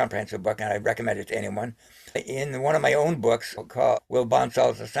advanced, comprehensive book, and I recommend it to anyone. In one of my own books called Will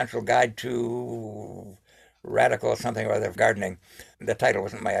Bonsal's Essential Guide to Radical something or other of gardening, the title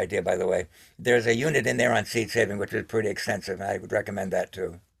wasn't my idea, by the way. There's a unit in there on seed saving, which is pretty extensive, and I would recommend that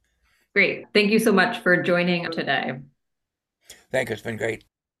too. Great. Thank you so much for joining today. Thank you. It's been great.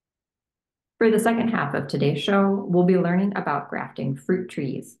 For the second half of today's show, we'll be learning about grafting fruit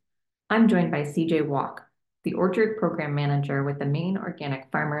trees. I'm joined by CJ Walk, the Orchard Program Manager with the Maine Organic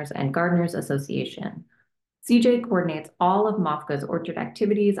Farmers and Gardeners Association. CJ coordinates all of MOFGA's orchard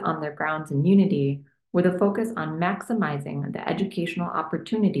activities on their grounds in Unity with a focus on maximizing the educational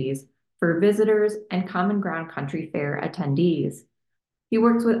opportunities for visitors and Common Ground Country Fair attendees. He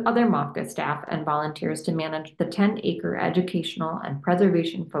works with other MOFGA staff and volunteers to manage the 10-acre educational and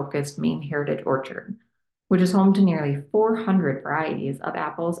preservation-focused Maine Heritage Orchard, which is home to nearly 400 varieties of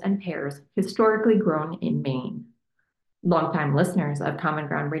apples and pears historically grown in Maine. Longtime listeners of Common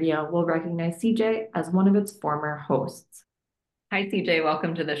Ground Radio will recognize CJ as one of its former hosts. Hi, CJ.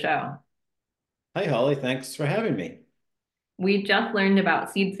 Welcome to the show. Hi, Holly. Thanks for having me. We just learned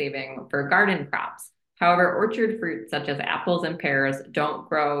about seed saving for garden crops. However, orchard fruits such as apples and pears don't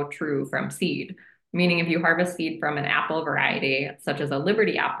grow true from seed, meaning if you harvest seed from an apple variety, such as a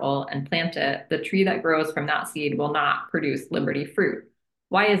Liberty apple, and plant it, the tree that grows from that seed will not produce Liberty fruit.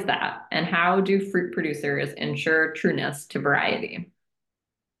 Why is that? And how do fruit producers ensure trueness to variety?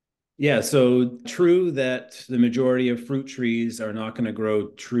 Yeah, so true that the majority of fruit trees are not going to grow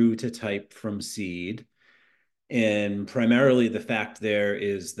true to type from seed. And primarily the fact there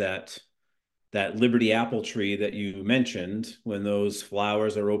is that that Liberty apple tree that you mentioned, when those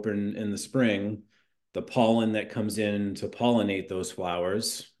flowers are open in the spring, the pollen that comes in to pollinate those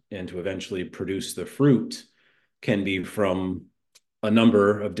flowers and to eventually produce the fruit can be from a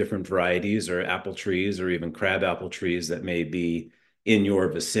number of different varieties or apple trees or even crab apple trees that may be in your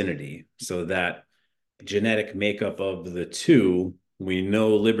vicinity. So that genetic makeup of the two, we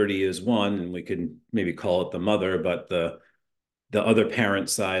know Liberty is one, and we can maybe call it the mother, but the other parent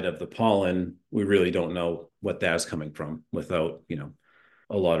side of the pollen, we really don't know what that's coming from without,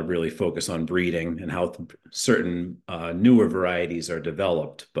 a lot of really focus on breeding and how certain newer varieties are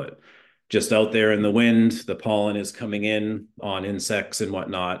developed. But just out there in the wind. The pollen is coming in on insects and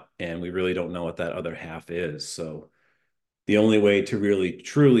whatnot, and we really don't know what that other half is. So the only way to really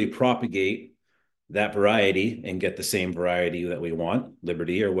truly propagate that variety and get the same variety that we want,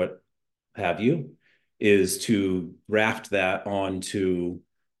 Liberty or what have you, is to graft that onto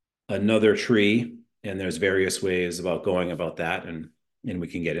another tree. And there's various ways about going about that. And we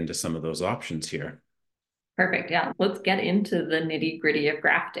can get into some of those options here. Perfect. Yeah. Let's get into the nitty-gritty of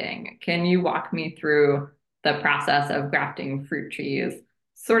grafting. Can you walk me through the process of grafting fruit trees,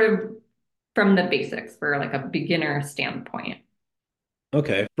 sort of from the basics for like a beginner standpoint?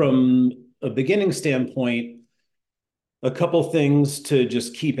 Okay. From a beginning standpoint, a couple things to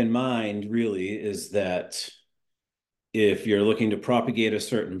just keep in mind really is that if you're looking to propagate a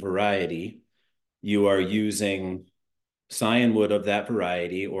certain variety, you are using scion wood of that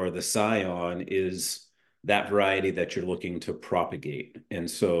variety, or the scion is that variety that you're looking to propagate. And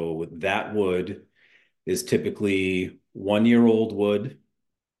so that wood is typically 1 year old wood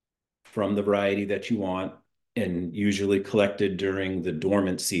from the variety that you want, and usually collected during the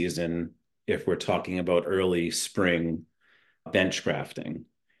dormant season if we're talking about early spring bench grafting.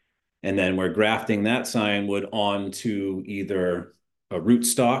 And then we're grafting that scion wood onto either a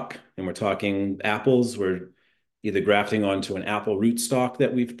rootstock, and we're talking apples, we're either grafting onto an apple rootstock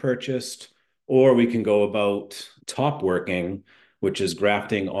that we've purchased, or we can go about top working, which is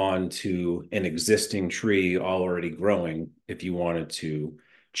grafting onto an existing tree already growing if you wanted to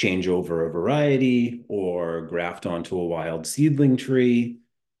change over a variety or graft onto a wild seedling tree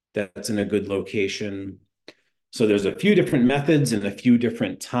that's in a good location. So there's a few different methods and a few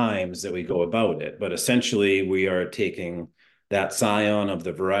different times that we go about it. But essentially, we are taking that scion of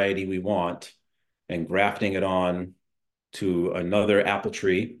the variety we want and grafting it on to another apple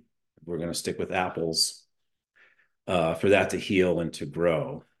tree. We're going to stick with apples for that to heal and to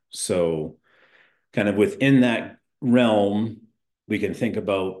grow. So kind of within that realm, we can think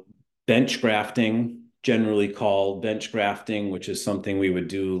about bench grafting, generally called bench grafting, which is something we would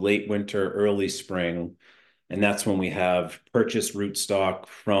do late winter, early spring. And that's when we have purchased rootstock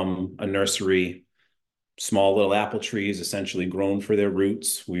from a nursery, small little apple trees essentially grown for their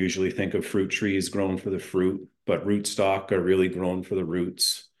roots. We usually think of fruit trees grown for the fruit, but rootstock are really grown for the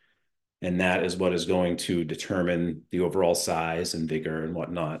roots. And that is what is going to determine the overall size and vigor and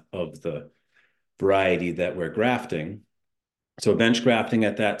whatnot of the variety that we're grafting. So bench grafting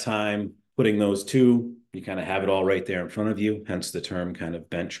at that time, putting those two, you kind of have it all right there in front of you, hence the term kind of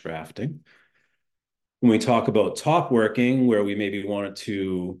bench grafting. When we talk about top working, where we maybe wanted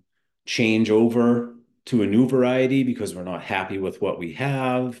to change over to a new variety because we're not happy with what we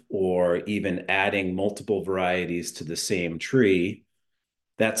have, or even adding multiple varieties to the same tree,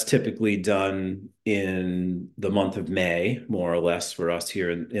 that's typically done in the month of May, more or less, for us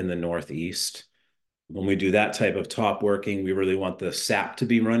here in the Northeast. When we do that type of top working, we really want the sap to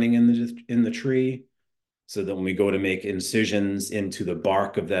be running in the tree, so that when we go to make incisions into the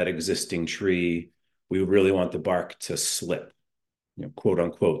bark of that existing tree, we really want the bark to slip, quote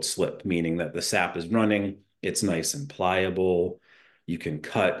unquote slip, meaning that the sap is running, it's nice and pliable. You can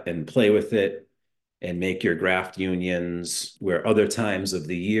cut and play with it and make your graft unions, where other times of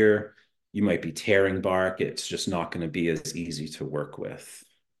the year you might be tearing bark. It's just not going to be as easy to work with.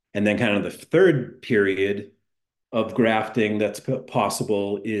 And then kind of the third period of grafting that's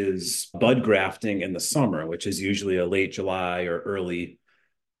possible is bud grafting in the summer, which is usually a late July or early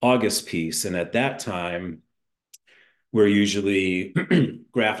August piece. And at that time, we're usually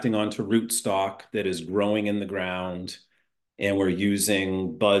grafting onto rootstock that is growing in the ground, and we're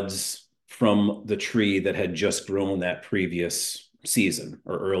using buds from the tree that had just grown that previous season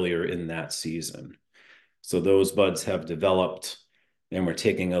or earlier in that season. So those buds have developed, and we're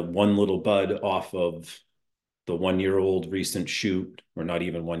taking one little bud off of the 1 year old recent shoot, or not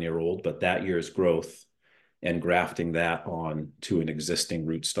even 1 year old, but that year's growth, and grafting that on to an existing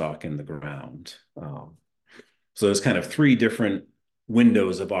rootstock in the ground. So there's kind of three different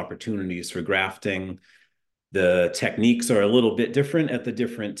windows of opportunities for grafting. The techniques are a little bit different at the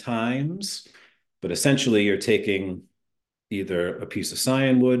different times, but essentially you're taking either a piece of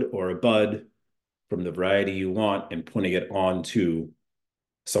scion wood or a bud from the variety you want and putting it onto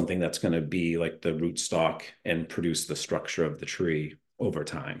something that's going to be like the rootstock and produce the structure of the tree over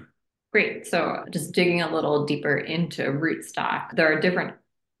time. Great. So just digging a little deeper into rootstock, there are different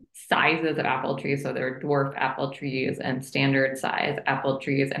sizes of apple trees. So there are dwarf apple trees and standard size apple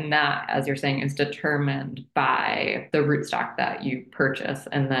trees. And that, as you're saying, is determined by the rootstock that you purchase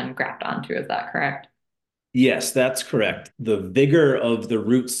and then graft onto. Is that correct? Yes, that's correct. The vigor of the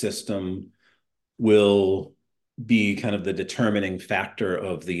root system will be kind of the determining factor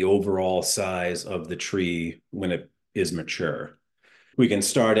of the overall size of the tree when it is mature. We can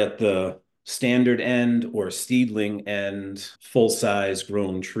start at the standard end or seedling end, full-size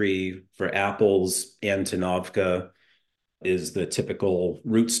grown tree. For apples, Antonovka is the typical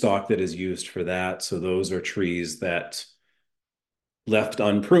rootstock that is used for that. So those are trees that left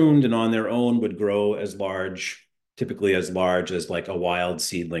unpruned and on their own would grow as large, typically as large as like a wild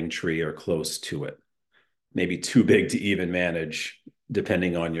seedling tree or close to it. Maybe too big to even manage,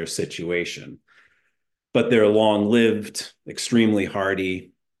 depending on your situation. But they're long-lived, extremely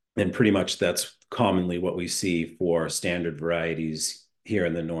hardy, and pretty much that's commonly what we see for standard varieties here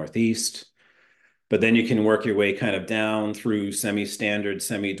in the Northeast. But then you can work your way kind of down through semi-standard,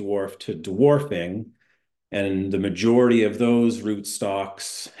 semi-dwarf to dwarfing. And the majority of those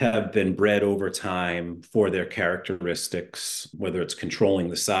rootstocks have been bred over time for their characteristics, whether it's controlling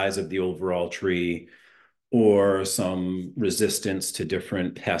the size of the overall tree or some resistance to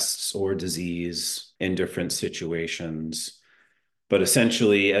different pests or disease in different situations. But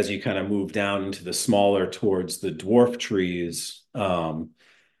essentially, as you kind of move down into the smaller towards the dwarf trees,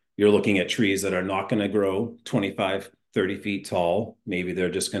 you're looking at trees that are not going to grow 25, 30 feet tall. Maybe they're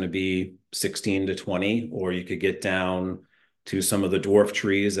just going to be 16 to 20, or you could get down to some of the dwarf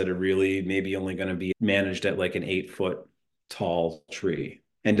trees that are really maybe only going to be managed at like an 8-foot tall tree.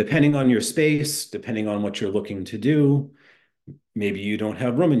 And depending on your space, depending on what you're looking to do, maybe you don't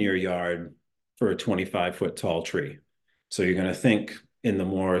have room in your yard for a 25-foot tall tree. So you're going to think in the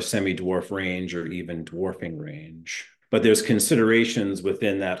more semi-dwarf range or even dwarfing range. But there's considerations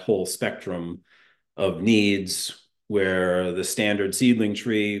within that whole spectrum of needs where the standard seedling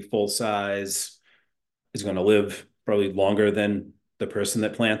tree, full size, is going to live probably longer than the person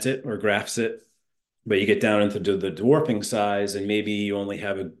that plants it or grafts it. But you get down into the dwarfing size, and maybe you only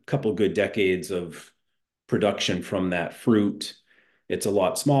have a couple good decades of production from that fruit. It's a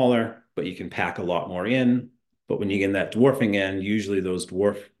lot smaller, but you can pack a lot more in. But when you get in that dwarfing end, usually those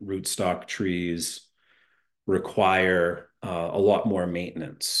dwarf rootstock trees require a lot more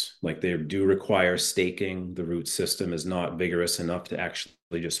maintenance. Like they do require staking. The root system is not vigorous enough to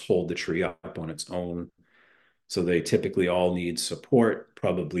actually just hold the tree up on its own. So they typically all need support,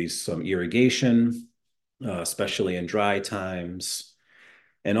 probably some irrigation, especially in dry times.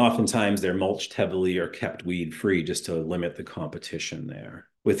 And oftentimes they're mulched heavily or kept weed free just to limit the competition there.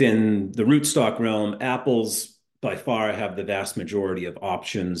 Within the rootstock realm, apples by far have the vast majority of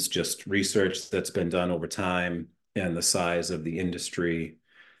options, just research that's been done over time and the size of the industry.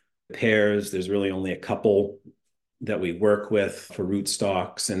 Pears, there's really only a couple that we work with for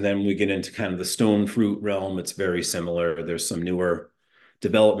rootstocks. And then we get into kind of the stone fruit realm. It's very similar. There's some newer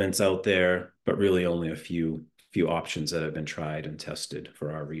developments out there, but really only a few options that have been tried and tested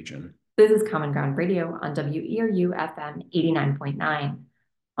for our region. This is Common Ground Radio on WERU FM 89.9.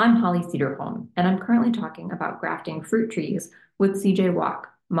 I'm Holly Cederholm, and I'm currently talking about grafting fruit trees with CJ Walk,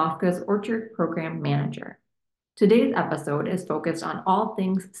 MOFGA's Orchard Program Manager. Today's episode is focused on all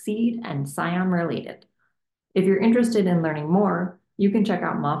things seed and scion related. If you're interested in learning more, you can check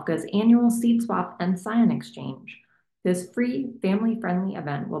out MOFGA's annual Seed Swap and Scion Exchange. This free, family-friendly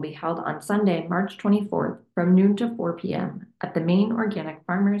event will be held on Sunday, March 24th from noon to 4 p.m. at the Maine Organic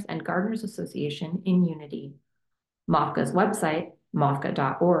Farmers and Gardeners Association in Unity. MOFGA's website,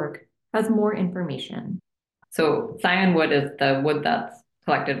 mofga.org, has more information. So scion wood is the wood that's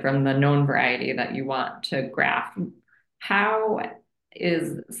collected from the known variety that you want to graft. How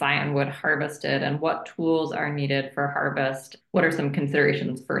is scion wood harvested and what tools are needed for harvest? What are some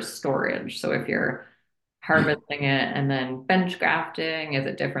considerations for storage? So if you're harvesting it and then bench grafting, is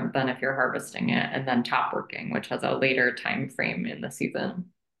it different than if you're harvesting it and then top working, which has a later time frame in the season?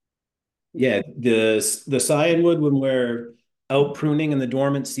 Yeah, the scion wood when we're out pruning in the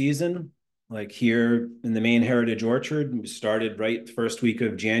dormant season, like here in the Maine Heritage Orchard, we started right the first week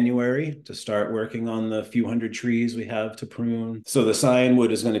of January to start working on the few hundred trees we have to prune. So the scion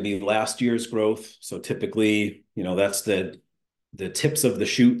wood is going to be last year's growth. So typically, that's the tips of the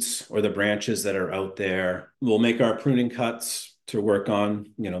shoots or the branches that are out there. We'll make our pruning cuts to work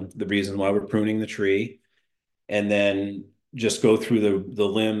on, the reason why we're pruning the tree. And then just go through the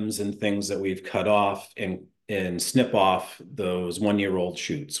limbs and things that we've cut off and snip off those 1-year-old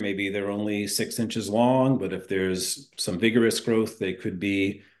shoots. Maybe they're only 6 inches long, but if there's some vigorous growth, they could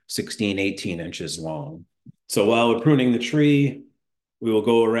be 16, 18 inches long. So while we're pruning the tree, we will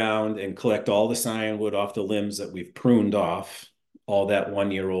go around and collect all the scion wood off the limbs that we've pruned off, all that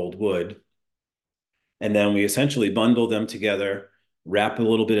 1-year-old wood. And then we essentially bundle them together, wrap a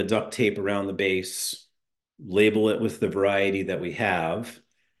little bit of duct tape around the base, label it with the variety that we have,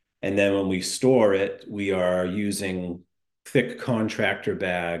 And then when we store it, we are using thick contractor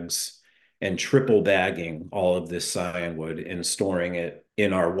bags and triple bagging all of this cyanwood and storing it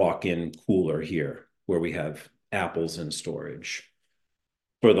in our walk-in cooler here, where we have apples in storage.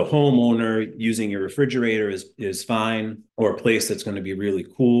 For the homeowner, using your refrigerator is fine, or a place that's going to be really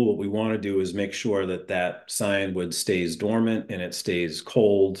cool. What we want to do is make sure that that cyanwood stays dormant and it stays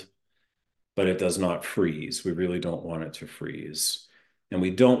cold, but it does not freeze. We really don't want it to freeze. And we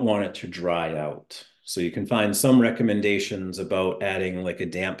don't want it to dry out. So you can find some recommendations about adding like a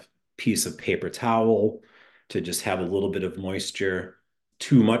damp piece of paper towel to just have a little bit of moisture.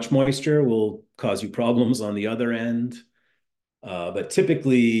 Too much moisture will cause you problems on the other end. But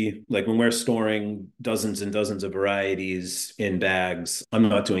typically, like when we're storing dozens and dozens of varieties in bags, I'm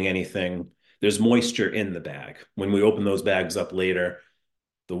not doing anything. There's moisture in the bag. When we open those bags up later,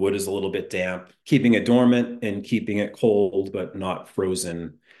 the wood is a little bit damp. Keeping it dormant and keeping it cold, but not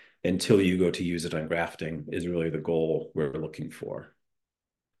frozen until you go to use it on grafting is really the goal we're looking for.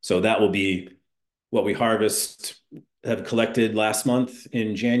 So that will be what we have collected last month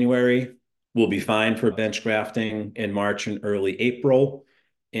in January. Will be fine for bench grafting in March and early April.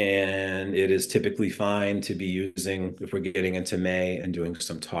 And it is typically fine to be using if we're getting into May and doing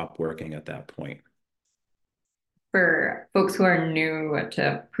some top working at that point. For folks who are new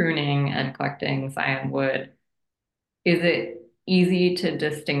to pruning and collecting scionwood, is it easy to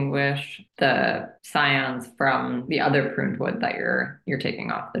distinguish the scions from the other pruned wood that you're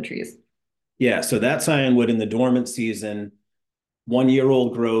taking off the trees? Yeah, so that cyanwood in the dormant season, 1 year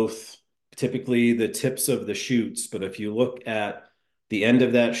old growth, typically the tips of the shoots. But if you look at the end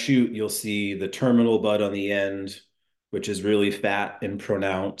of that shoot, you'll see the terminal bud on the end, which is really fat and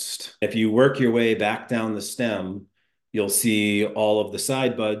pronounced. If you work your way back down the stem, you'll see all of the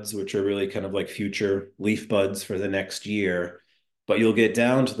side buds, which are really kind of like future leaf buds for the next year. But you'll get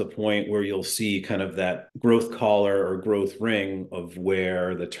down to the point where you'll see kind of that growth collar or growth ring of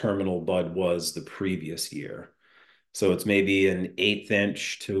where the terminal bud was the previous year. So it's maybe an 1/8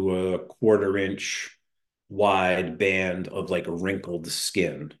 inch to a 1/4 inch wide band of like a wrinkled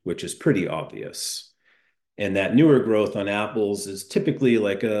skin, which is pretty obvious. And that newer growth on apples is typically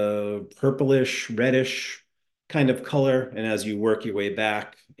like a purplish, reddish kind of color. And as you work your way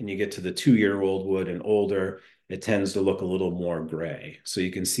back and you get to the 2 year old wood and older, it tends to look a little more gray. So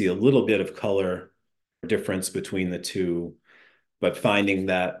you can see a little bit of color difference between the two, but finding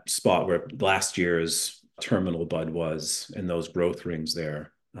that spot where last year's terminal bud was and those growth rings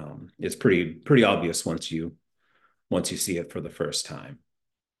there, it's pretty obvious once you see it for the first time.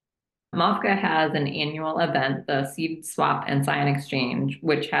 MOFGA has an annual event, the Seed Swap and Scion Exchange,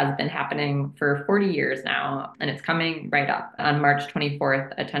 which has been happening for 40 years now, and it's coming right up. On March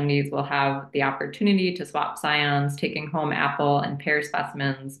 24th, attendees will have the opportunity to swap scions, taking home apple and pear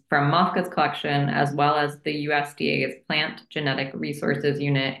specimens from MOFGA's collection, as well as the USDA's Plant Genetic Resources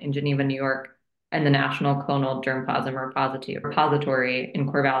Unit in Geneva, New York, and the National Clonal Germplasm Repository in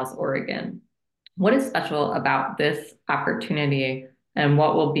Corvallis, Oregon. What is special about this opportunity and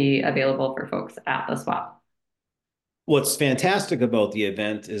what will be available for folks at the swap? What's fantastic about the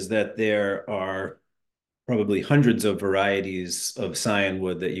event is that there are probably hundreds of varieties of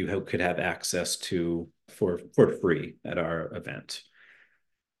cyanwood that you could have access to for free at our event.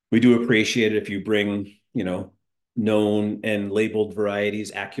 We do appreciate it if you bring, known and labeled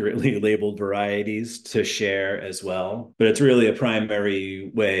varieties, accurately labeled varieties to share as well. But it's really a primary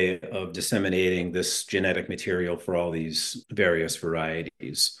way of disseminating this genetic material for all these various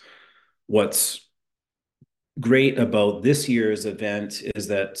varieties. What's great about this year's event is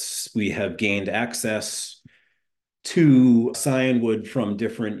that we have gained access to cyanwood from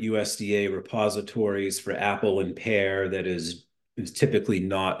different USDA repositories for apple and pear that is typically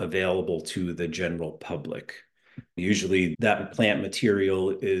not available to the general public. Usually that plant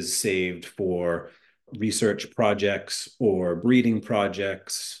material is saved for research projects or breeding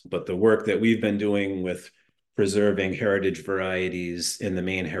projects, but the work that we've been doing with preserving heritage varieties in the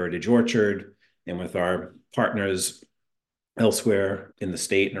Maine Heritage Orchard and with our partners elsewhere in the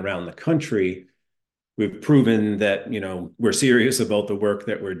state and around the country, we've proven that, we're serious about the work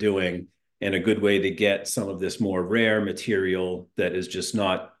that we're doing, and a good way to get some of this more rare material that is just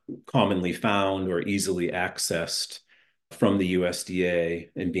not commonly found or easily accessed from the USDA,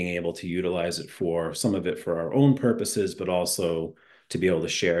 and being able to utilize it for some of it for our own purposes, but also to be able to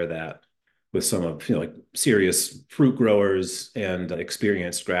share that with some of, like serious fruit growers and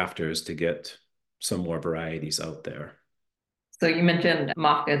experienced grafters to get some more varieties out there. So you mentioned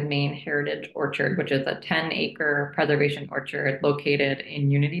MOFGA's Maine Heritage Orchard, which is a 10-acre preservation orchard located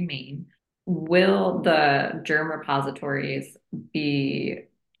in Unity, Maine. Will the germ repositories be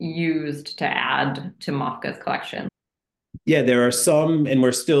used to add to Mofka's collection? Yeah, there are some, and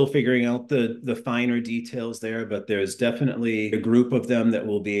we're still figuring out the finer details there, but there's definitely a group of them that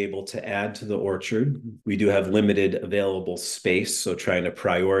will be able to add to the orchard. We do have limited available space, so trying to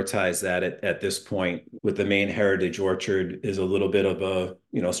prioritize that at this point with the main heritage orchard is a little bit of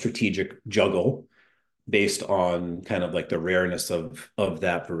a, strategic juggle based on kind of like the rareness of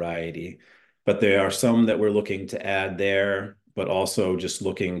that variety. But there are some that we're looking to add there, but also just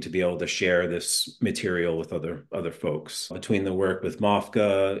looking to be able to share this material with other folks. Between the work with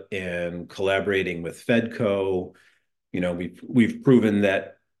MOFGA and collaborating with Fedco, we've proven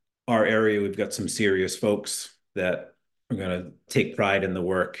that our area, we've got some serious folks that are going to take pride in the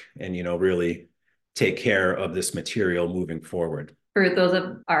work and, really take care of this material moving forward. For those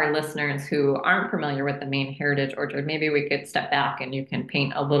of our listeners who aren't familiar with the main heritage orchard, maybe we could step back and you can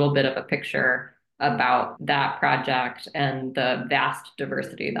paint a little bit of a picture about that project and the vast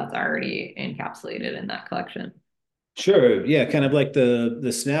diversity that's already encapsulated in that collection. Sure. Yeah, kind of like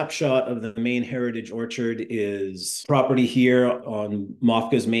the snapshot of the main heritage orchard is property here on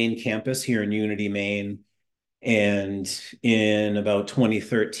MOFGA's main campus here in Unity, Maine. And in about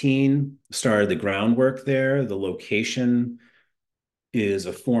 2013, started the groundwork there. The location is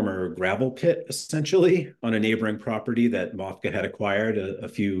a former gravel pit, essentially, on a neighboring property that MOFGA had acquired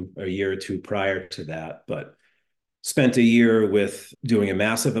a year or two prior to that. But spent a year with doing a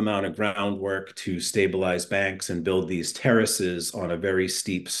massive amount of groundwork to stabilize banks and build these terraces on a very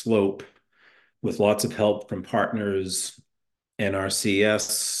steep slope with lots of help from partners,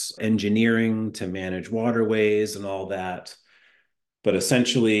 NRCS, engineering to manage waterways and all that. But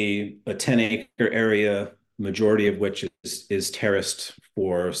essentially a 10-acre area, majority of which is terraced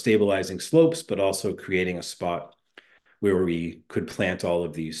for stabilizing slopes, but also creating a spot where we could plant all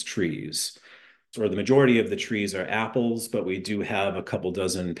of these trees. Or the majority of the trees are apples, but we do have a couple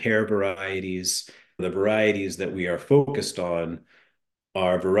dozen pear varieties. The varieties that we are focused on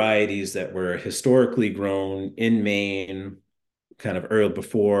are varieties that were historically grown in Maine, kind of early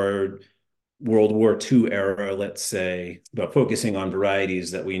before World War II era, let's say, but focusing on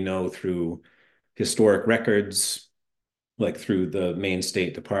varieties that we know through historic records, like through the Maine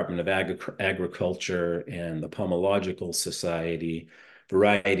State Department of Agriculture and the Pomological Society,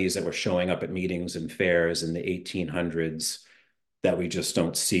 varieties that were showing up at meetings and fairs in the 1800s that we just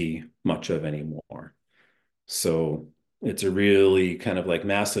don't see much of anymore. So it's a really kind of like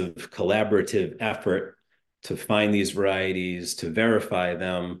massive collaborative effort to find these varieties, to verify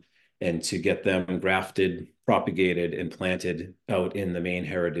them, and to get them grafted, propagated, and planted out in the main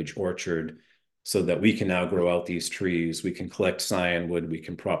heritage orchard so that we can now grow out these trees. We can collect scionwood, we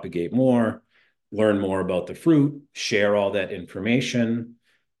can propagate more, learn more about the fruit, share all that information,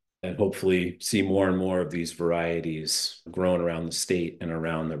 and hopefully see more and more of these varieties grown around the state and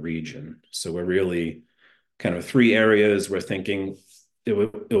around the region. So we're really kind of three areas we're thinking. It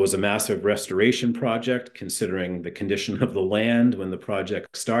was a massive restoration project considering the condition of the land when the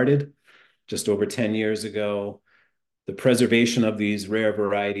project started just over 10 years ago. The preservation of these rare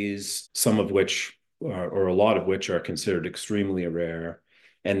varieties, some of which or a lot of which are considered extremely rare,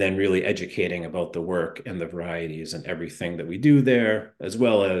 and then really educating about the work and the varieties and everything that we do there, as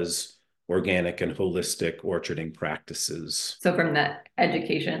well as organic and holistic orcharding practices. So from the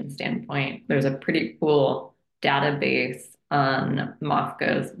education standpoint, there's a pretty cool database on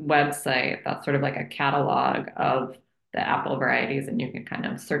MOFGA's website that's sort of like a catalog of the apple varieties, and you can kind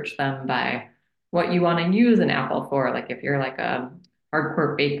of search them by what you want to use an apple for. Like if you're like a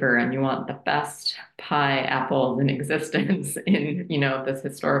hardcore baker and you want the best pie apples in existence in, this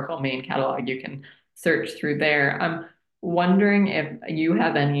historical Maine catalog, you can search through there. I'm wondering if you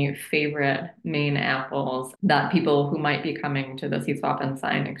have any favorite Maine apples that people who might be coming to the Seed Swap and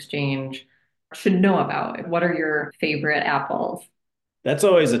Sign Exchange should know about. What are your favorite apples? That's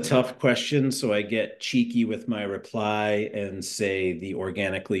always a tough question, so I get cheeky with my reply and say the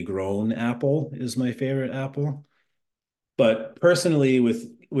organically grown apple is my favorite apple. But personally,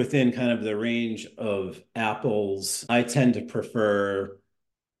 within kind of the range of apples, I tend to prefer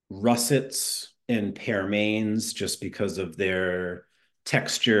russets and pearmains just because of their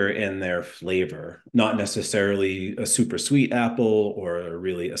texture and their flavor. Not necessarily a super sweet apple or a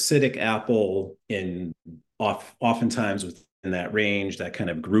really acidic apple. Oftentimes within that range, that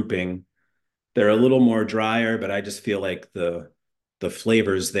kind of grouping, they're a little more drier, but I just feel like the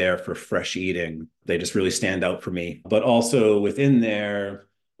flavors there for fresh eating, they just really stand out for me. But also within there,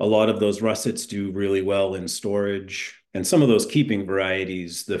 a lot of those russets do really well in storage. And some of those keeping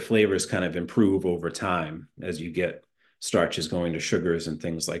varieties, the flavors kind of improve over time as you get starches going to sugars and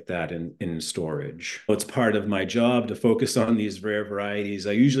things like that in storage. It's part of my job to focus on these rare varieties.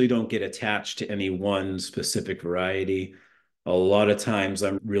 I usually don't get attached to any one specific variety. A lot of times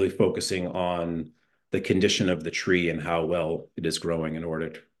I'm really focusing on the condition of the tree and how well it is growing in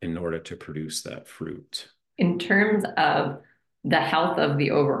order to produce that fruit. In terms of the health of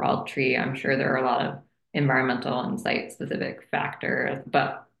the overall tree, I'm sure there are a lot of environmental and site-specific factors,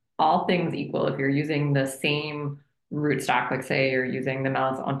 but all things equal, if you're using the same rootstock, like say you're using the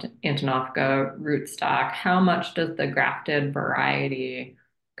Melis Antonovka rootstock, how much does the grafted variety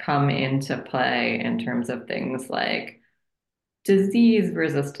come into play in terms of things like disease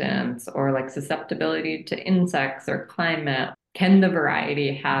resistance or like susceptibility to insects or climate? Can the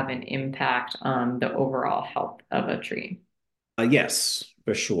variety have an impact on the overall health of a tree? Yes,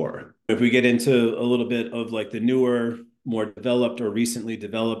 for sure. If we get into a little bit of like the newer, more developed or recently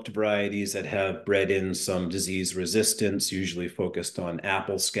developed varieties that have bred in some disease resistance, usually focused on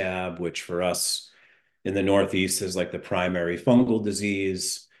apple scab, which for us in the Northeast is like the primary fungal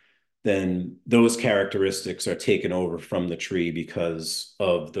disease, then those characteristics are taken over from the tree because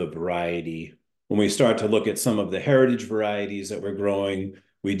of the variety. When we start to look at some of the heritage varieties that we're growing,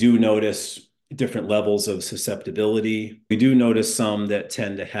 we do notice different levels of susceptibility. We do notice some that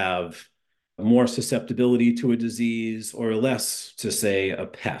tend to have more susceptibility to a disease or less to, say, a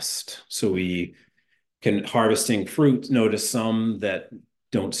pest. So we can, harvesting fruit, notice some that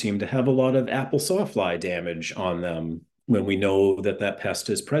don't seem to have a lot of apple sawfly damage on them when we know that that pest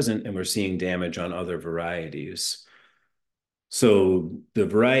is present and we're seeing damage on other varieties. So the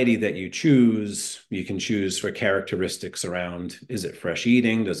variety that you choose, you can choose for characteristics around, is it fresh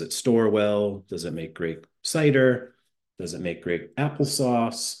eating? Does it store well? Does it make great cider? Does it make great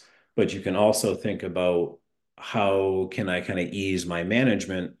applesauce? But you can also think about how can I kind of ease my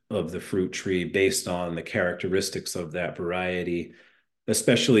management of the fruit tree based on the characteristics of that variety,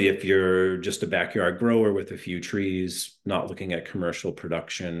 especially if you're just a backyard grower with a few trees, not looking at commercial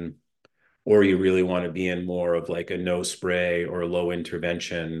production, or you really want to be in more of like a no spray or low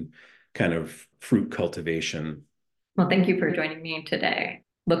intervention kind of fruit cultivation. Well, thank you for joining me today.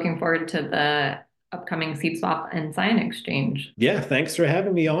 Looking forward to the upcoming seed swap and sign exchange. Yeah, thanks for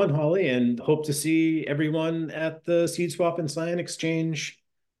having me on, Holly, and hope to see everyone at the Seed Swap and Sign Exchange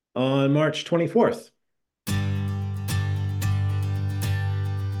on March 24th.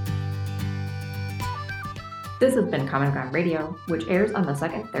 This has been Common Ground Radio, which airs on the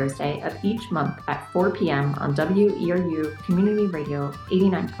second Thursday of each month at 4 p.m. on WERU Community Radio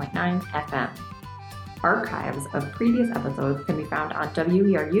 89.9 FM. Archives of previous episodes can be found on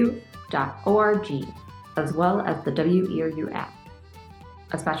weru.org, as well as the WERU app.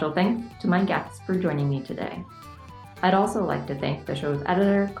 A special thanks to my guests for joining me today. I'd also like to thank the show's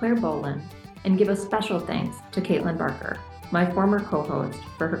editor, Claire Boland, and give a special thanks to Caitlin Barker, my former co-host,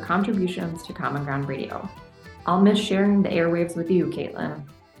 for her contributions to Common Ground Radio. I'll miss sharing the airwaves with you, Caitlin.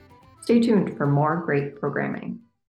 Stay tuned for more great programming.